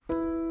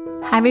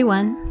Hi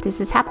everyone, this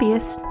is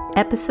Happiest,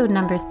 episode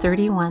number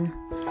 31,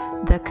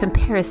 The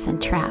Comparison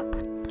Trap.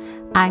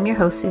 I'm your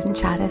host, Susan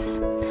Chavez.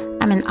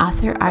 I'm an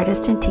author,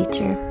 artist, and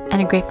teacher,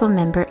 and a grateful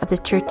member of the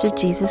Church of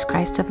Jesus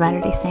Christ of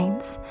Latter-day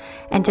Saints.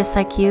 And just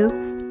like you,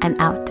 I'm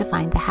out to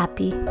find the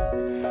happy.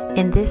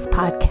 In this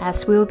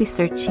podcast, we will be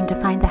searching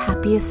to find the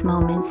happiest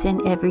moments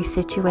in every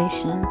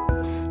situation.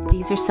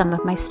 These are some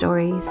of my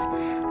stories.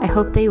 I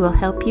hope they will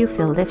help you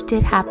feel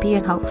lifted, happy,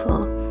 and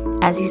hopeful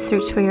as you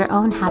search for your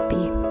own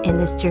happy in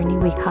this journey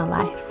we call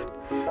life.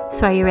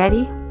 So are you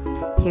ready?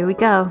 Here we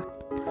go.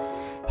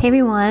 Hey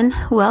everyone,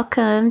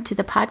 welcome to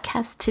the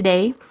podcast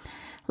today.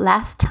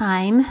 Last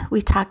time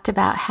we talked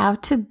about how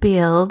to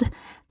build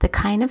the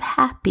kind of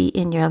happy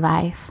in your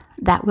life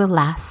that will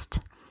last.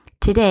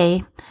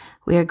 Today,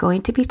 we are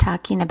going to be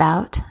talking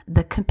about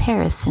the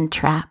comparison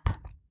trap.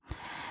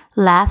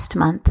 Last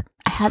month,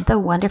 I had the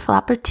wonderful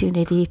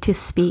opportunity to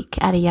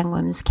speak at a young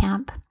women's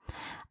camp.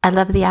 I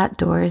love the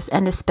outdoors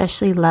and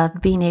especially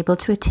loved being able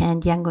to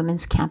attend young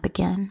women's camp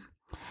again.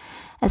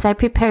 As I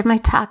prepared my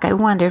talk, I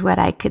wondered what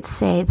I could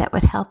say that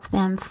would help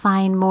them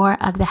find more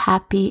of the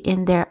happy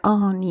in their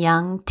own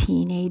young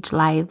teenage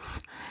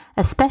lives,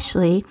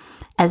 especially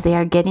as they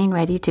are getting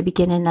ready to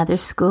begin another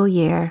school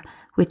year,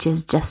 which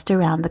is just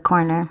around the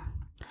corner.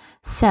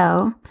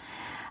 So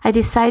I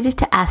decided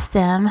to ask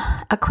them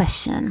a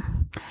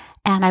question,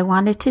 and I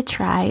wanted to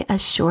try a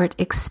short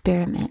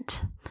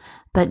experiment.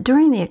 But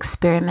during the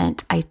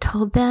experiment, I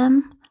told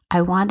them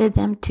I wanted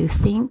them to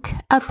think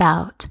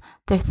about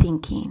their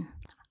thinking.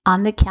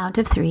 On the count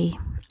of 3,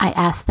 I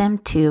asked them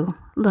to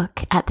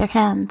look at their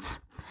hands.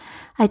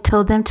 I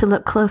told them to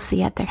look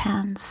closely at their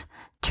hands,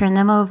 turn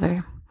them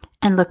over,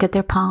 and look at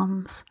their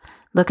palms,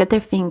 look at their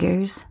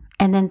fingers,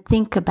 and then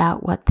think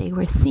about what they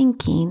were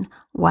thinking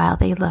while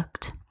they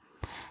looked.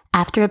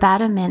 After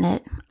about a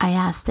minute, I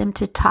asked them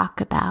to talk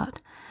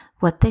about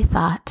what they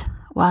thought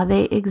while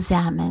they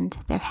examined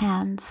their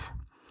hands.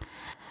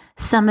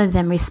 Some of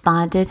them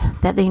responded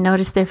that they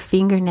noticed their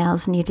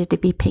fingernails needed to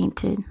be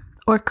painted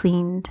or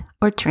cleaned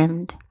or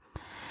trimmed.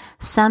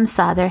 Some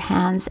saw their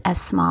hands as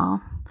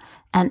small,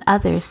 and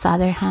others saw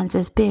their hands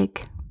as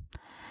big.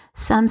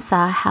 Some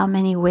saw how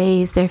many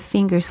ways their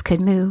fingers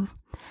could move,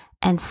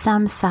 and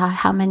some saw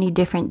how many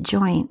different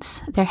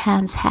joints their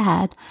hands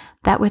had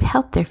that would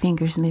help their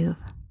fingers move.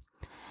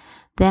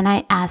 Then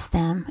I asked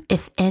them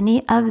if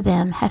any of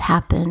them had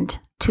happened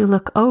to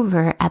look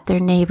over at their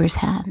neighbor's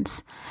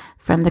hands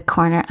from the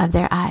corner of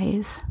their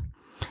eyes.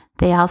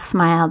 They all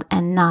smiled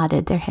and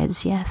nodded their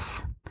heads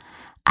yes.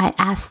 I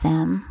asked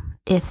them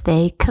if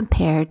they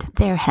compared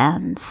their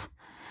hands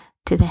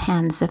to the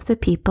hands of the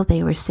people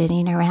they were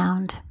sitting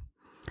around.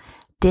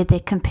 Did they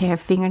compare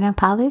fingernail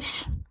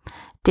polish?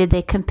 Did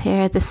they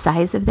compare the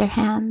size of their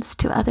hands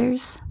to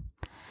others?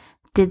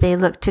 Did they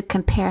look to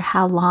compare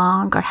how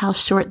long or how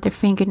short their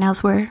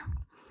fingernails were?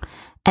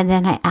 And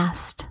then I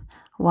asked,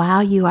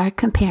 while you are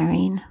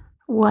comparing,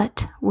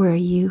 what were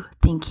you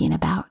thinking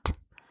about?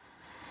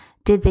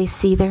 Did they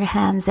see their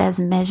hands as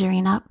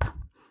measuring up?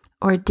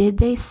 Or did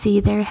they see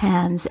their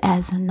hands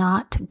as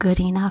not good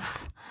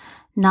enough,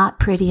 not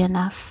pretty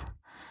enough,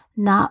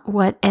 not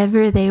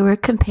whatever they were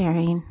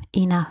comparing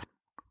enough?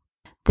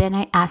 Then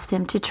I asked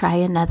them to try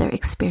another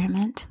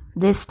experiment.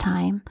 This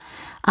time,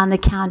 on the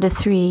count of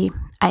 3,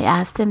 I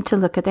asked them to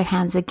look at their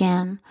hands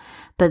again,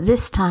 but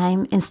this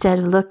time, instead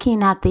of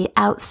looking at the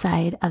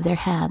outside of their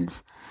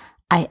hands,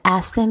 I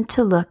asked them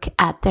to look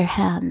at their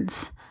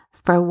hands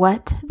for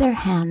what their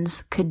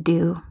hands could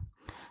do.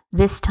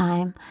 This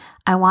time,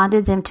 I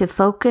wanted them to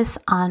focus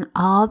on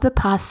all the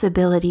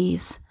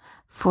possibilities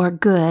for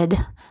good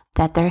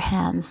that their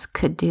hands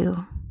could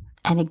do.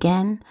 And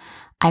again,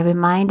 I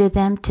reminded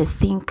them to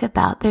think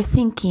about their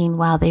thinking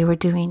while they were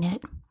doing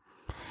it.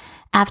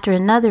 After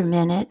another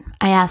minute,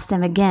 I asked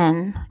them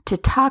again to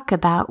talk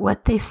about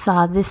what they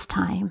saw this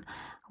time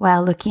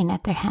while looking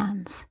at their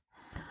hands.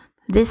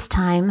 This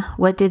time,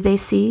 what did they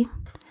see?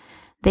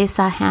 They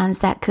saw hands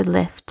that could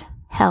lift,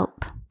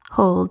 help,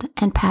 hold,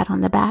 and pat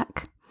on the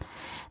back.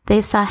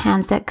 They saw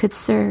hands that could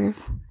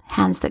serve,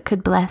 hands that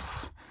could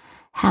bless,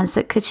 hands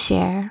that could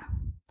share,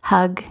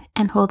 hug,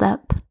 and hold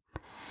up.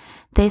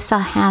 They saw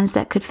hands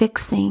that could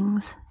fix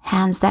things,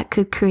 hands that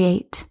could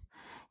create,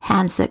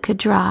 hands that could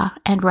draw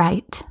and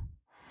write.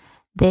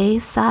 They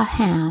saw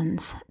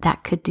hands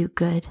that could do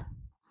good.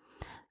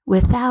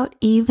 Without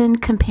even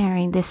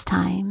comparing this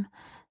time,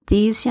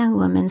 these young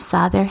women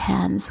saw their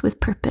hands with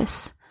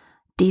purpose,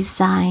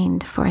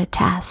 designed for a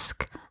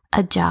task,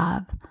 a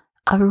job,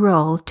 a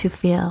role to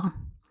fill.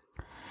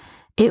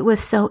 It was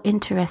so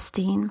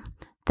interesting.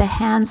 The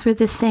hands were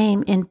the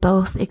same in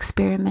both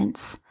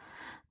experiments,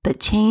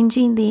 but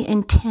changing the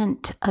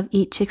intent of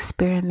each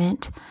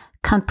experiment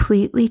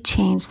completely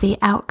changed the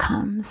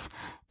outcomes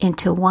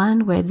into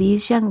one where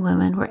these young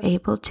women were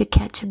able to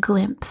catch a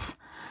glimpse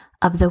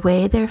of the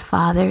way their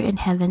Father in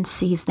heaven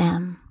sees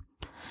them,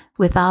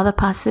 with all the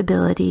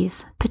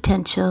possibilities,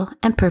 potential,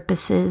 and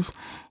purposes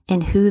in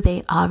who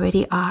they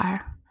already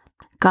are.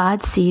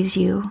 God sees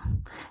you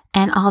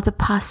and all the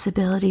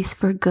possibilities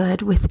for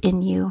good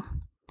within you.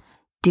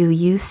 Do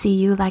you see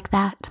you like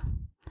that?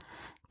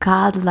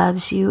 God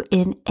loves you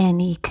in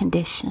any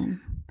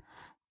condition.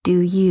 Do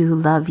you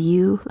love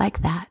you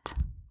like that?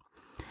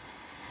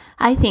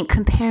 I think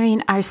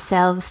comparing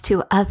ourselves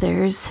to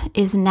others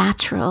is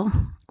natural.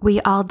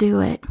 We all do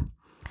it.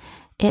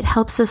 It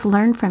helps us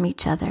learn from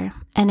each other,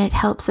 and it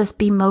helps us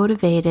be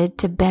motivated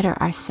to better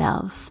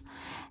ourselves.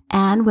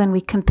 And when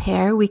we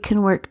compare, we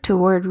can work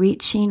toward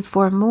reaching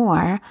for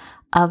more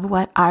of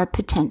what our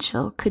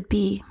potential could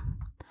be.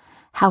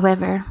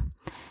 However,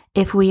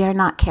 if we are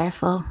not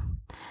careful,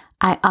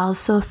 I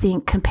also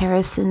think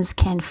comparisons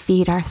can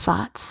feed our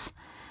thoughts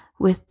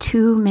with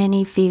too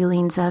many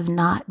feelings of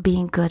not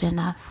being good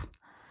enough,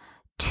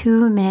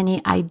 too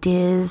many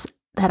ideas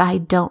that I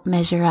don't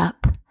measure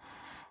up,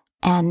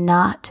 and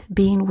not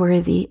being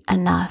worthy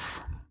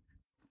enough.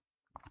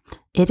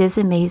 It is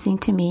amazing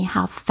to me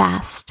how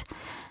fast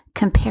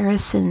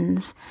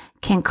comparisons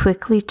can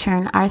quickly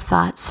turn our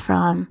thoughts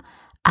from,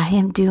 I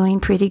am doing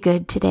pretty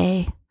good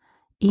today,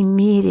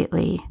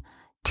 immediately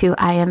to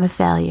I am a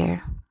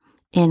failure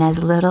in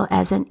as little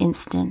as an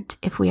instant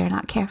if we are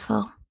not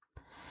careful.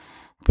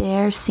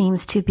 There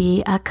seems to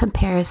be a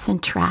comparison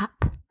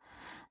trap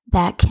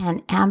that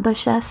can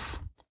ambush us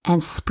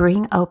and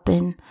spring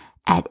open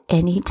at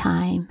any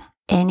time,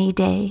 any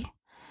day,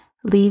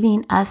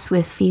 leaving us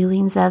with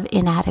feelings of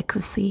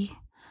inadequacy,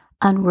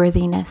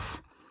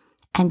 unworthiness,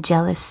 and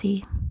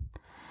jealousy.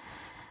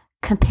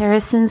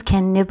 Comparisons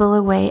can nibble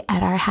away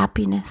at our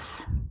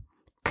happiness.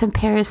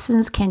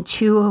 Comparisons can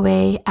chew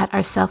away at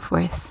our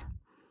self-worth.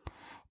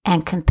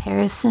 And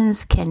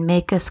comparisons can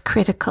make us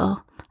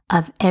critical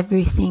of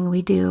everything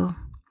we do.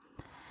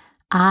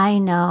 I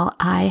know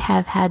I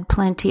have had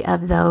plenty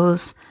of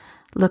those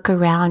look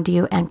around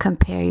you and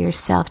compare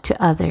yourself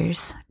to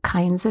others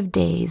kinds of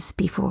days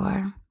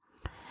before.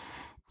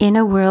 In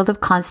a world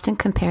of constant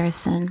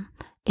comparison,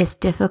 it's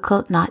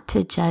difficult not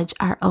to judge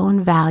our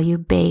own value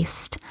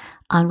based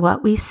on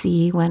what we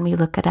see when we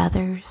look at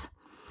others.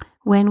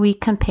 When we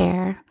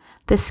compare,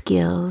 the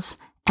skills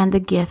and the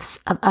gifts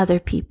of other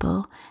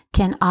people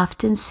can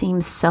often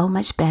seem so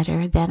much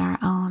better than our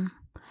own.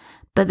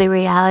 But the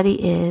reality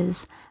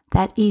is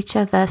that each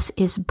of us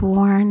is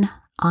born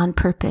on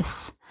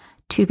purpose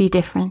to be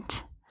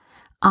different,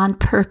 on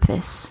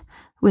purpose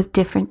with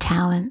different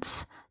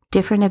talents,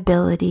 different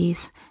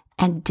abilities,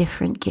 and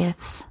different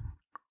gifts.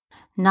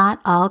 Not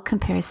all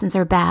comparisons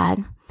are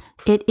bad.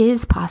 It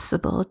is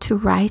possible to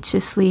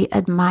righteously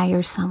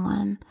admire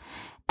someone,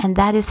 and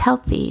that is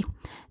healthy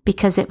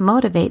because it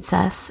motivates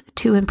us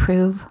to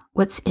improve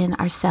what's in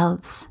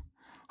ourselves.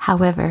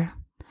 However,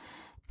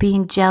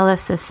 being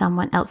jealous of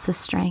someone else's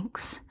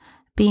strengths,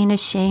 being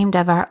ashamed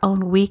of our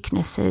own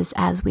weaknesses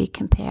as we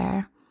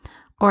compare,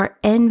 or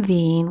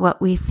envying what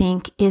we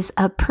think is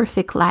a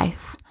perfect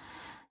life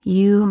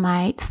you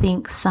might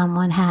think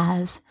someone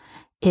has,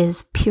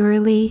 is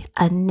purely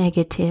a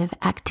negative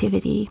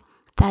activity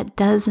that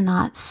does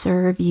not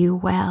serve you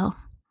well.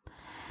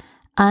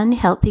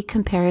 Unhealthy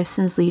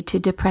comparisons lead to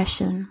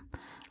depression,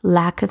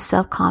 lack of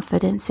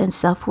self-confidence and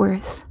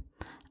self-worth,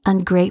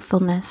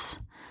 ungratefulness,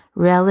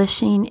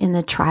 relishing in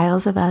the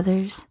trials of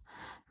others,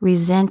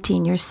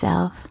 resenting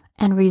yourself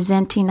and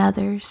resenting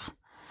others,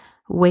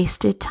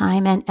 wasted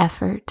time and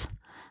effort,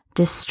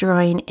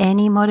 destroying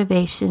any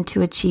motivation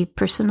to achieve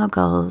personal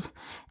goals,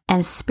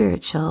 and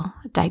spiritual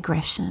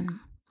digression.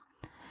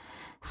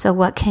 So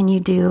what can you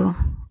do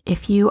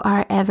if you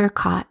are ever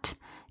caught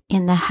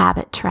in the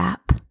habit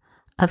trap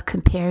of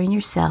comparing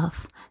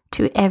yourself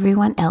to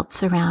everyone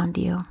else around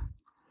you?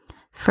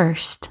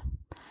 First,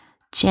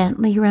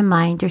 gently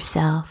remind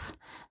yourself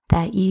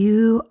that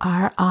you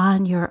are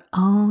on your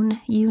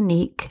own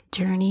unique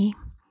journey.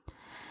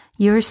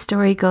 Your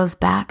story goes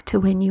back to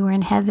when you were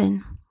in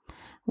heaven,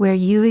 where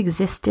you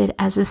existed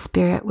as a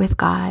spirit with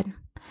God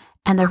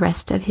and the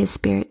rest of His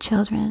spirit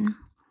children.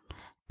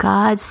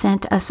 God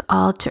sent us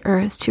all to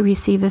earth to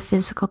receive a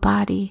physical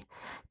body,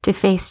 to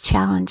face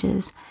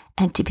challenges,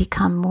 and to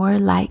become more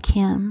like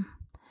Him.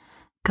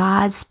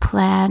 God's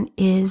plan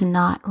is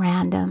not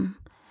random.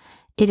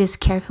 It is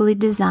carefully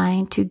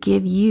designed to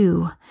give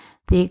you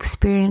the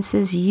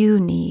experiences you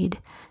need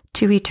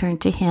to return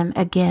to Him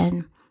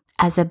again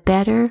as a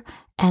better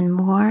and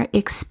more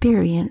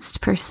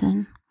experienced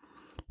person.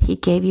 He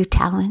gave you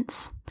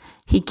talents.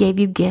 He gave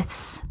you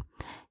gifts.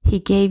 He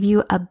gave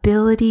you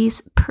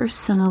abilities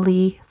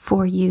personally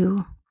for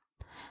you.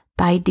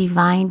 By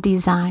divine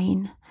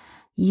design,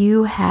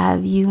 you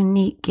have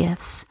unique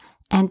gifts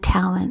and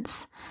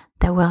talents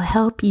that will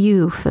help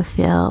you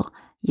fulfill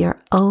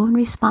your own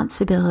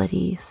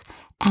responsibilities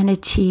and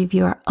achieve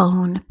your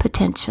own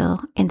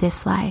potential in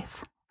this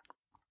life.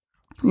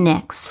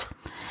 Next,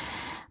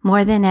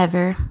 more than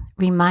ever,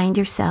 remind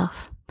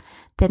yourself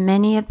that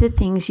many of the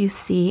things you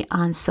see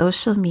on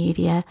social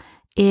media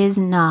is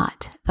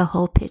not the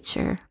whole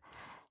picture,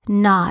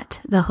 not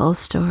the whole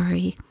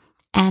story,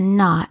 and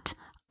not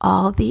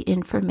all the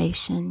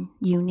information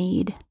you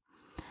need.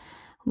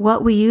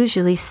 What we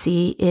usually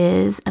see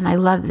is, and I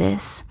love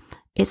this,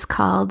 it's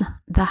called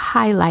the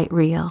highlight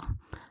reel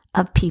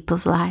of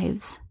people's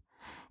lives.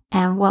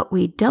 And what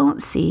we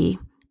don't see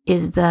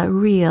is the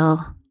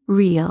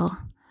real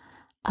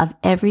of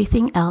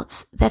everything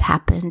else that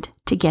happened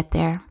to get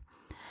there.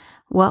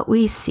 What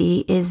we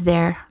see is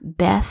their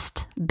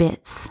best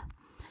bits.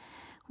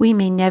 We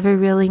may never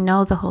really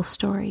know the whole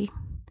story.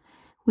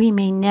 We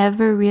may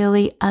never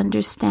really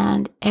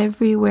understand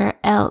everywhere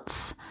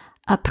else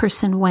a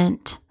person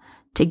went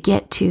to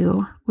get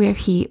to where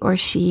he or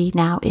she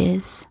now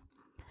is.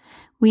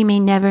 We may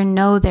never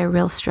know their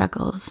real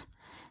struggles,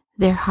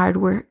 their hard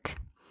work,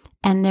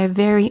 and their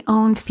very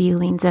own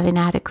feelings of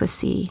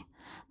inadequacy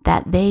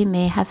that they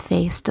may have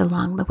faced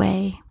along the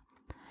way.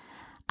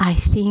 I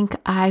think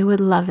I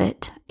would love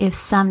it if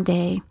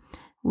someday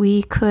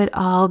we could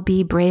all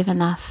be brave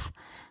enough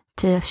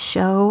to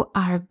show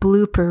our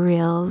blooper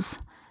reels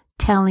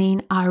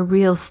telling our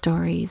real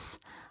stories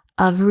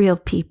of real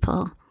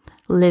people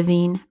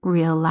living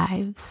real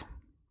lives.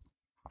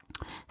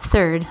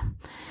 Third,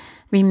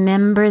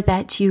 remember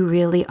that you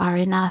really are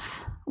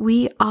enough.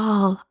 We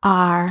all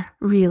are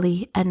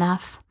really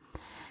enough.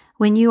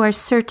 When you are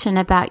certain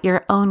about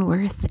your own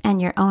worth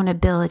and your own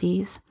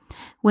abilities,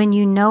 when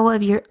you know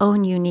of your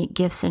own unique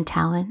gifts and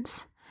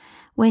talents,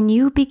 when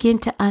you begin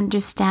to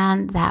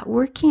understand that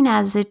working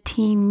as a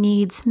team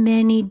needs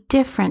many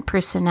different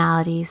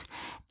personalities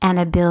and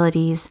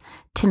abilities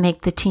to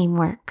make the team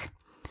work,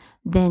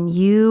 then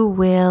you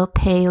will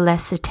pay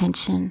less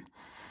attention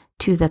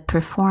to the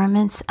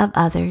performance of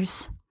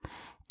others,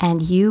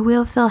 and you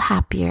will feel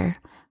happier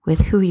with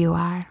who you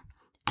are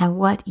and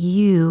what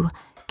you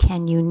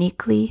can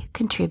uniquely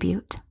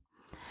contribute.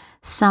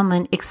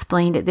 Someone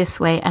explained it this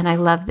way, and I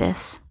love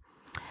this.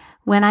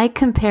 When I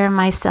compare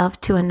myself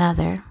to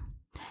another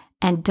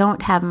and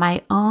don't have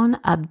my own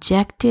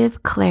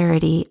objective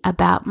clarity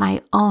about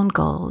my own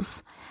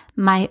goals,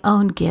 my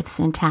own gifts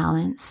and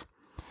talents,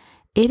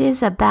 it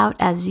is about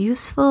as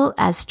useful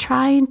as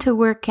trying to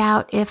work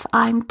out if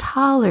I'm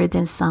taller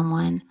than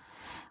someone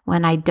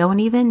when I don't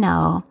even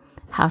know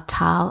how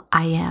tall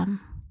I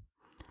am.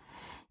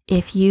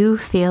 If you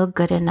feel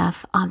good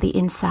enough on the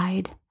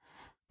inside,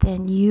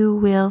 then you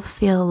will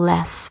feel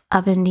less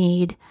of a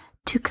need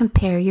to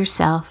compare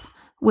yourself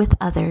with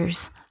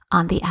others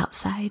on the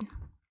outside.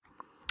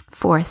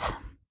 Fourth,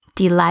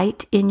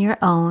 delight in your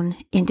own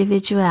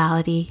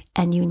individuality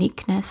and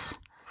uniqueness.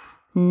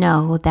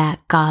 Know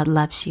that God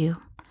loves you.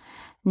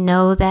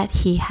 Know that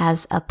He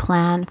has a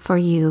plan for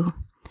you,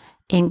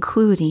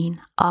 including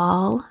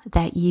all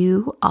that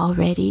you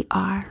already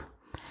are.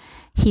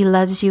 He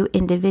loves you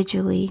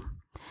individually.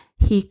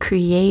 He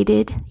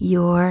created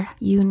your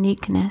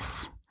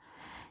uniqueness.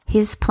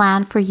 His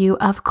plan for you,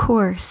 of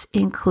course,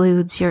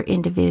 includes your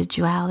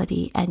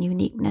individuality and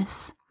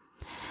uniqueness.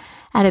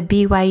 At a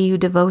BYU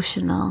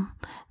devotional,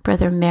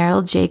 Brother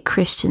Merrill J.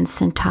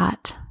 Christensen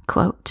taught,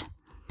 quote,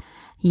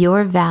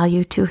 "Your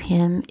value to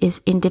Him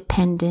is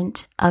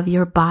independent of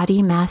your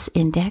body mass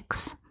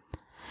index,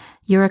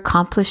 your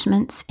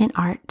accomplishments in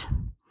art,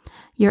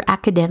 your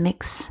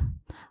academics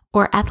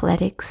or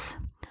athletics,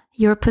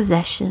 your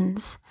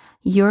possessions,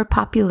 your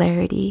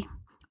popularity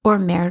or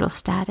marital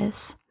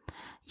status,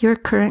 your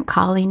current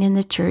calling in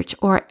the church,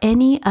 or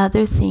any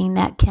other thing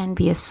that can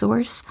be a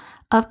source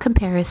of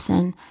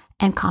comparison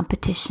and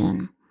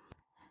competition.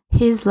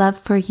 His love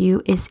for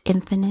you is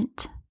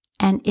infinite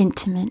and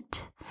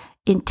intimate,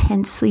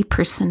 intensely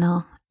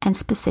personal and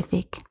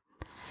specific.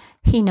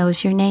 He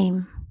knows your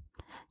name,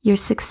 your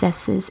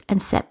successes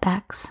and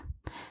setbacks.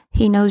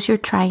 He knows your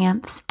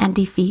triumphs and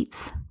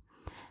defeats.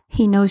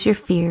 He knows your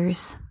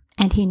fears,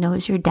 and He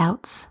knows your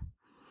doubts.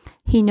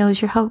 He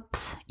knows your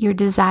hopes, your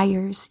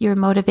desires, your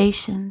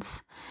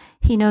motivations.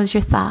 He knows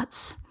your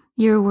thoughts,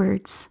 your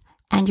words,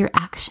 and your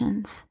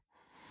actions.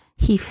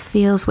 He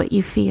feels what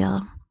you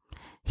feel.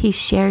 He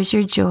shares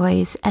your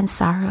joys and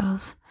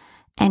sorrows,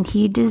 and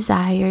He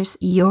desires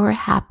your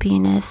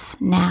happiness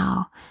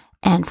now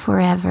and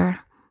forever."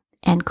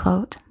 End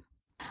quote.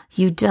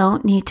 You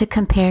don't need to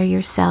compare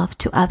yourself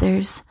to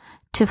others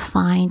to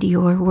find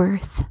your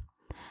worth,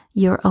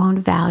 your own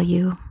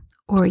value,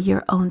 or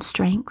your own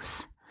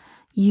strengths.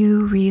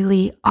 You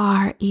really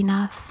are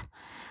enough.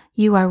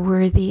 You are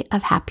worthy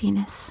of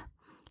happiness.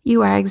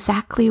 You are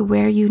exactly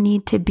where you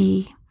need to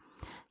be.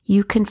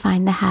 You can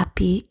find the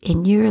happy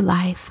in your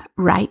life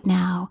right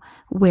now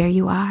where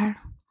you are.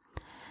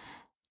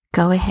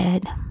 Go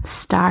ahead,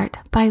 start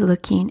by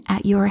looking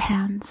at your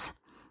hands.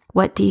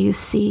 What do you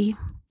see?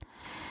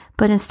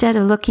 But instead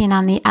of looking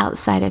on the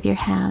outside of your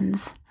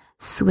hands,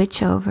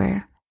 switch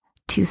over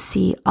to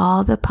see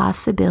all the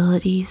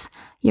possibilities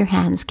your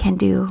hands can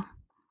do.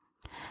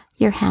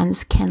 Your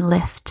hands can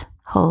lift,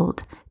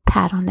 hold,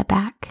 pat on the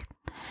back.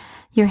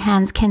 Your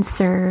hands can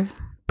serve,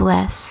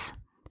 bless,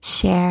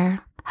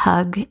 share,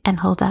 hug, and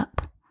hold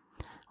up.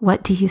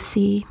 What do you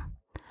see?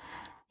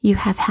 You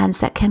have hands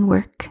that can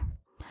work.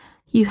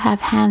 You have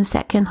hands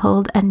that can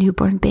hold a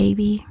newborn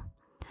baby.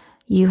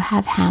 You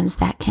have hands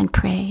that can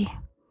pray.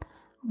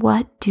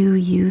 What do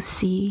you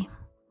see?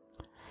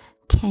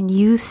 Can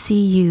you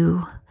see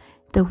you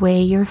the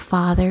way your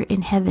Father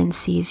in heaven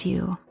sees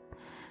you,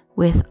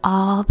 with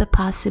all the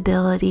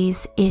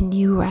possibilities in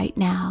you right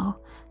now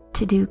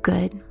to do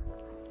good.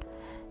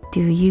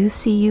 Do you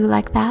see you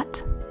like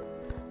that?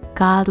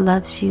 God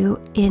loves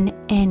you in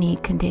any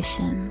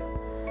condition.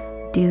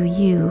 Do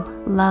you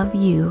love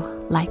you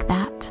like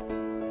that?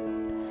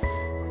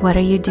 What are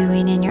you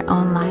doing in your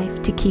own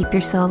life to keep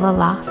your soul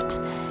aloft?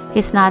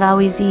 It's not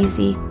always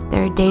easy.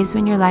 There are days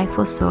when your life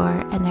will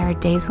soar and there are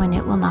days when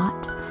it will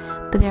not.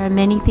 But there are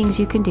many things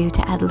you can do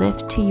to add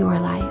lift to your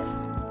life.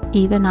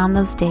 Even on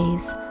those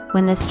days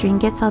when the string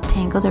gets all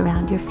tangled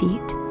around your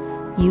feet,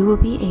 you will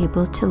be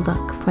able to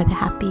look for the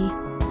happy.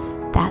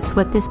 That's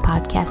what this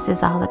podcast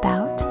is all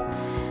about.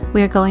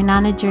 We are going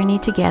on a journey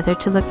together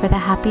to look for the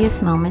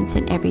happiest moments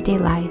in everyday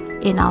life,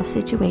 in all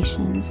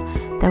situations,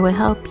 that will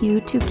help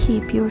you to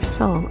keep your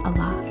soul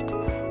aloft.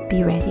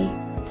 Be ready,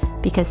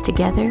 because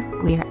together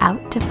we are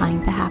out to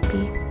find the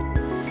happy.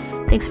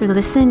 Thanks for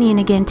listening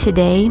again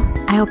today.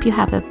 I hope you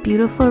have a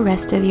beautiful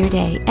rest of your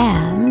day,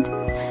 and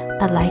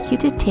I'd like you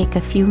to take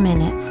a few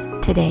minutes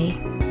today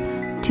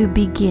to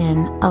begin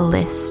a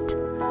list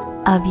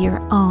of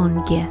your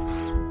own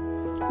gifts,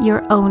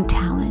 your own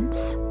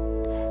talents,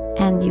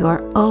 and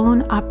your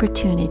own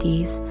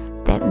opportunities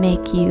that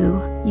make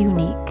you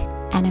unique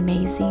and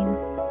amazing.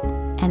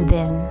 And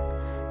then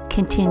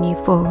continue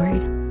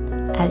forward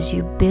as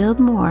you build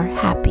more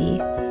happy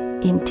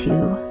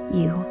into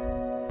you.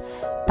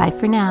 Bye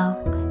for now.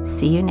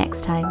 See you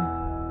next time.